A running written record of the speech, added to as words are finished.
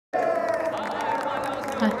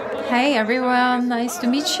Hey everyone, nice to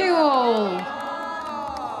meet you all.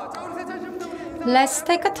 Let's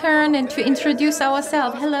take a turn and to introduce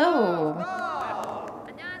ourselves. Hello.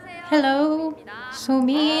 Hello,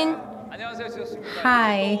 Somin.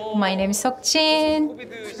 Hi, my name is Seokjin.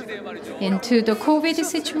 Into the COVID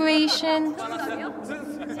situation.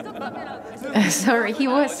 Sorry, he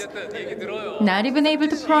was not even able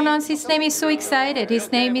to pronounce his name. He's so excited.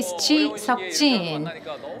 His name is Seokjin.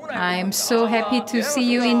 I'm so happy to see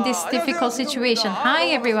you in this difficult situation. Hi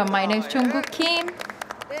everyone, my name is Jungkook Kim.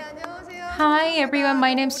 Hi everyone,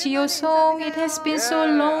 my name is Jio Song. It has been so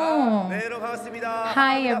long.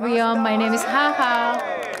 Hi everyone, my name is Haha.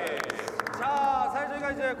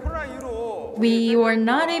 We were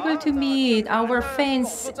not able to meet our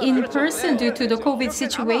fans in person due to the COVID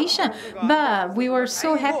situation, but we were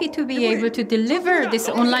so happy to be able to deliver this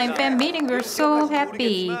online fan meeting. We're so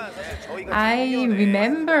happy. I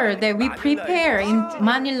remember that we prepare in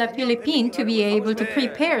Manila, Philippines to be able to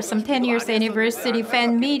prepare some 10 years anniversary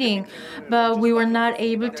fan meeting, but we were not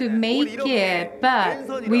able to make it.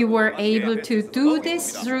 But we were able to do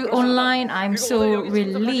this through online. I'm so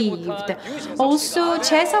relieved. Also,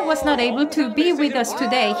 Chesa was not able to be with us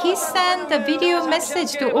today. He sent a video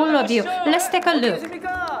message to all of you. Let's take a look.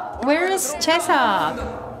 Where is Chesa?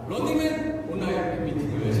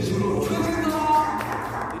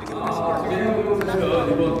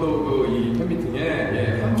 이번 또 이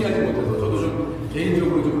팬미팅에 함께하지 못해서 저도 좀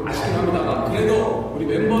개인적으로 좀 아쉽긴 합니다만 그래도 우리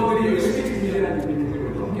멤버들이 열심히 준비한 이 팬미팅을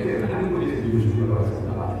함께 하는 분이 되고 싶은 것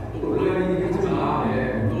같습니다. 또 온라인이긴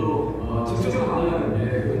하지만 또 직접 만나는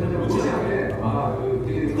굉장히 놓치지 않게 아마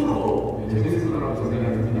되게 뜨겁고 재밌을 거라고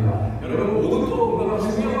생각이 듭니다. 여러분 모두 또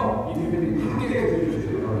건강하시고요. 이 팬미팅 함께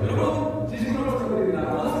해주시고요. 여러분 진심으로 축하드립니다.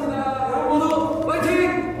 고맙습니다. 여러분 모두 파이팅!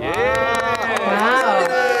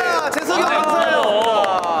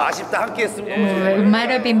 It might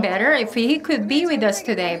have been better if he could be with us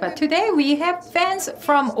today, but today we have fans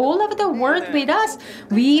from all over the world with us.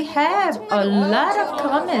 We have a lot of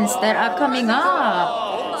comments that are coming up.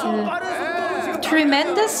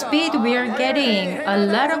 Tremendous speed we are getting. A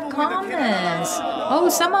lot of comments. Oh,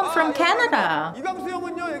 someone from Canada.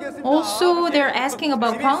 Also, they're asking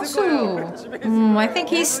about Kwangsu. I think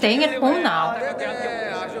he's staying at home now.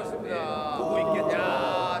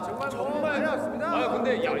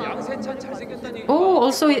 Oh,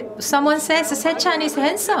 also someone says Sechan is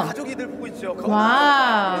handsome.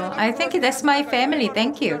 Wow, I think that's my family.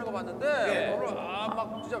 Thank you.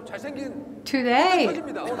 Today,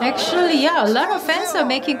 actually, yeah, a lot of fans are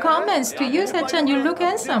making comments to you, Sechan. You look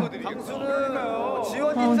handsome.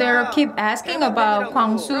 Oh, they keep asking about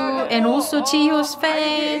Kwangsu and also Jiho's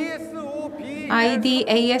fan. ID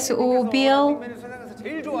ASO Bill.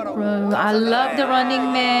 I love the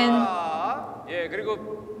Running Man.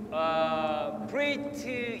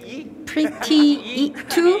 Pretty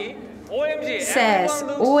E2 says,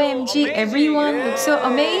 OMG, everyone looks so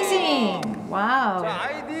amazing. Wow.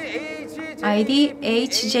 ID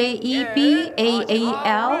HJEBAAL.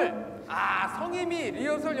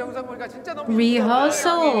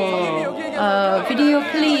 Rehearsal. Video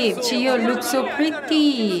clip. Jio looks so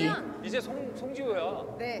pretty.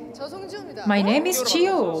 My name is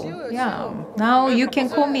Jio. Yeah. Now you can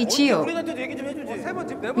call me Jio.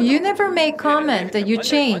 You never make comment that you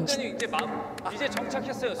changed.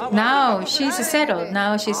 Now she's settled.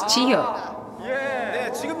 Now she's Jio.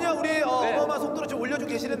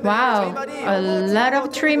 Wow, a lot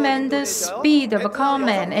of tremendous speed of a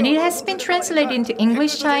comment, and it has been translated into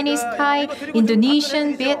English, Chinese, Thai,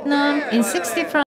 Indonesian, Vietnam in 60